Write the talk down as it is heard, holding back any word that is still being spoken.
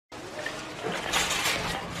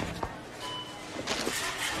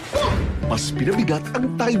mas pinabigat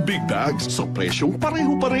ang Tide Big Bags sa presyong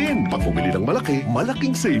pareho pa rin. Pag bumili ng malaki,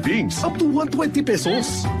 malaking savings up to 120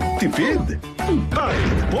 pesos. Tipid.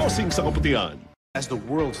 Tide, bossing sa kaputihan. As the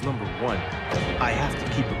world's #1, I have to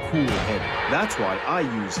keep a cool head. That's why I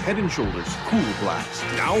use Head & Shoulders Cool Blast.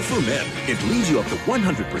 Now for men, it leaves you up to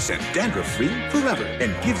 100% dandruff-free forever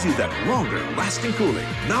and gives you that longer lasting cooling.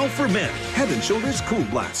 Now for men, Head & Shoulders Cool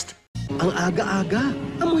Blast. Ang aga-aga,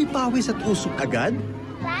 amoy pawis at usok agad?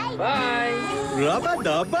 Bye!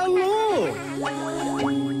 Raba-da-bango!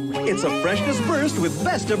 It's a freshness burst with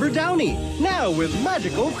Best Ever Downy. Now with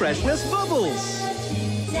magical freshness bubbles.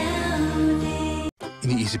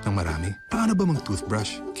 Iniisip ng marami, paano ba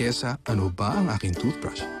mag-toothbrush? Kesa, ano ba ang aking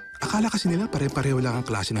toothbrush? Akala kasi nila pare-pareho lang ang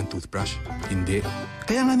klase ng toothbrush. Hindi.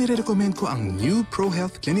 Kaya nga nire-recommend ko ang new Pro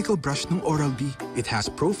Health Clinical Brush ng Oral-B. It has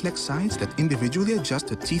ProFlex signs that individually adjust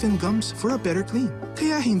the teeth and gums for a better clean.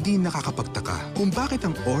 Kaya hindi nakakapagtaka kung bakit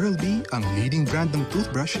ang Oral-B ang leading brand ng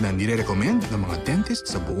toothbrush na nire-recommend ng mga dentist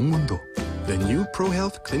sa buong mundo. The new Pro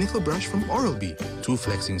Health Clinical Brush from Oral-B. 2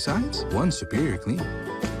 flexing signs, 1 superior clean.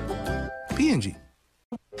 P&G.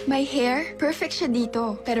 My hair, perfect siya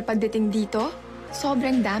dito. Pero pagdating dito,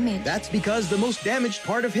 sobrang damage. That's because the most damaged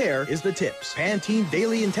part of hair is the tips. Pantene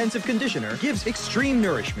Daily Intensive Conditioner gives extreme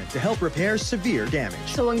nourishment to help repair severe damage.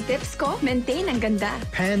 So ang tips ko, maintain ang ganda.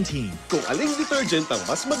 Pantene. Kung aling detergent ang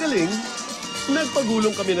mas magaling,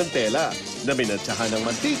 nagpagulong kami ng tela na minantsahan ng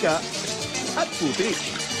mantika at putik.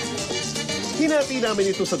 Hinati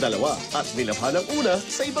namin ito sa dalawa at nilabhan ang una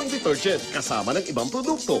sa ibang detergent kasama ng ibang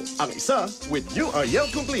produkto. Ang isa with New Ariel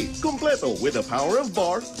Complete. Kompleto with the power of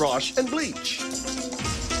bar, brush, and bleach.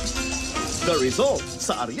 The result,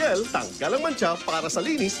 sa Ariel, tanggal ang mancha para sa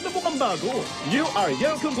linis na mukhang bago. New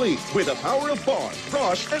Ariel Complete with the power of bar,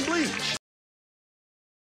 brush, and bleach.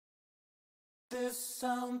 This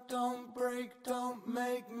sound don't break, don't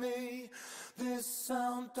make me. This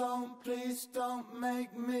sound don't, please don't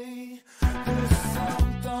make me. This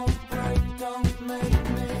sound don't break, don't make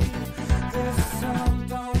me. This sound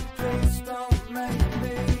don't, please don't make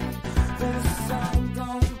me. This sound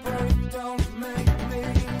don't break, don't make me.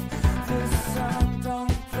 This sound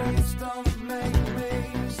don't, please don't make me.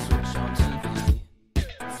 Switch on TV,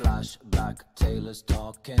 flashback, Taylor's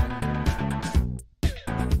talking.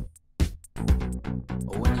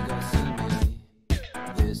 When you gonna see me,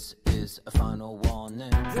 this is a final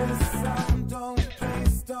warning. This sound don't,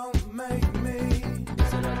 please don't make me.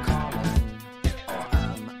 Is it a calling, or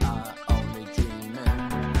am I only dreaming?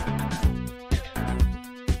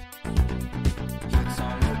 It's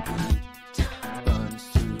on repeat, burns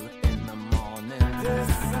through in the morning.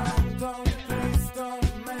 This sound don't, please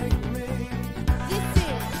don't make me. This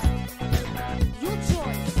is your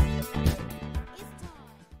choice.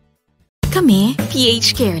 Kami,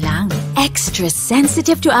 pH Care lang. Extra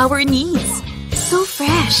sensitive to our needs. So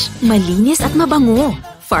fresh, malinis at mabango.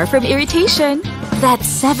 Far from irritation. That's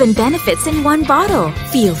 7 benefits in 1 bottle.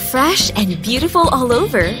 Feel fresh and beautiful all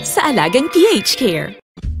over sa alagang pH Care.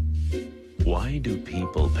 Why do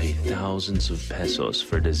people pay thousands of pesos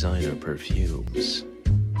for designer perfumes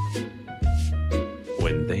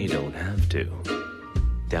when they don't have to?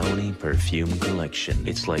 Downy Perfume Collection.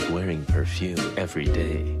 It's like wearing perfume every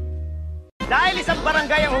day. Dahil isang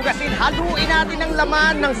barangay ang hugasin, haluin natin ang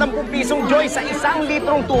laman ng 10 pisong Joy sa 1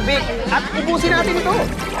 litrong tubig at ubusin natin ito.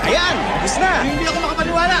 Ayan, ubus na. Hindi ako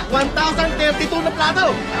makapaniwala. 1,032 na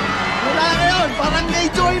plato. Mula ngayon, barangay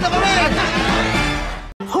Joy na kami.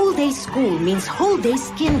 Whole day school means whole day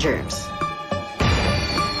skin germs.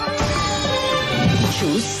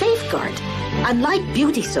 Choose Safeguard. Unlike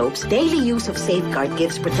beauty soaps, daily use of Safeguard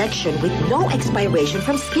gives protection with no expiration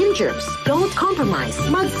from skin germs. Don't compromise.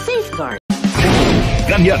 Mag Safeguard.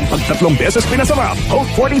 Ganyan pag 3 beses pinasarap. Coke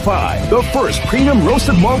 45, the first premium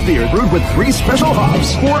roasted malt beer brewed with 3 special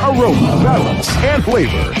hops for aroma, balance, and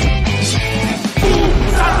flavor.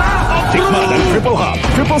 Tikman ang triple hop,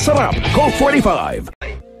 triple sarap, Coke 45.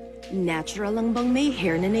 Natural lang bang may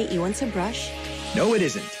hair na naiiwan sa brush? No, it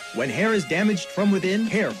isn't. When hair is damaged from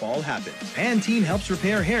within, hair fall happens. Pantene helps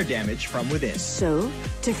repair hair damage from within. So,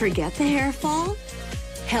 to forget the hair fall,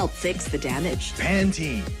 help fix the damage.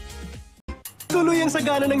 Pantene. Tuloy ang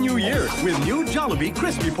sagana ng New Year with new Jollibee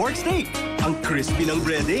Crispy Pork Steak. Ang crispy ng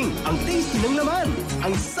breading, ang tasty ng laman,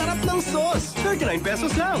 ang sarap ng sauce. 39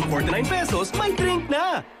 pesos lang, 49 pesos, may drink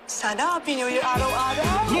na. Sana Happy New Year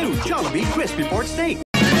araw-araw. New Jollibee Crispy Pork Steak.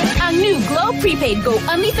 Ang new Glow Prepaid Go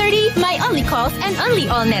Only 30, may only calls and only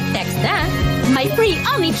all-net text na. May free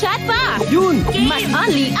only chat pa. Yun! Mas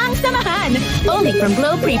only ang samahan. Only from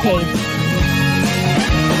Glow Prepaid.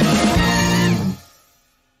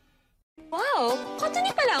 Wow!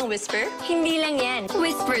 Cottony pala ang Whisper? Hindi lang yan.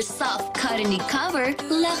 Whisper Soft Cottony Cover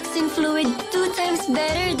locks in fluid 2 times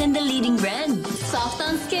better than the leading brand. Soft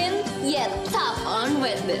on skin, yet tough on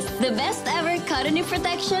wetness. The best ever Cottony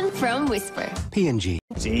protection from Whisper. P&G.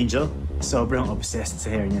 Si Angel, sobrang obsessed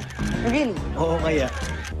sa hair niya. Really? Oo, kaya.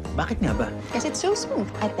 Bakit nga ba? Kasi it's so smooth.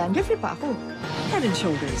 At dandruff-free pa ako. Head &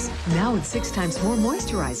 Shoulders, now with 6 times more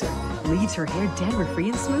moisturizer, leaves her hair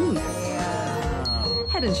dandruff-free and smooth.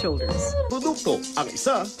 Head & Shoulders. Produkto ang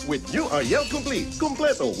isa with new Ariel Complete.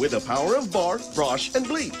 Kompleto with the power of bar, brush, and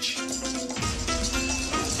bleach.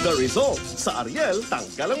 The result, sa Ariel,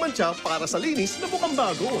 tanggal ang mancha para sa linis na mukhang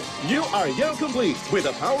bago. New Ariel Complete with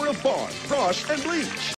the power of bar, brush, and bleach.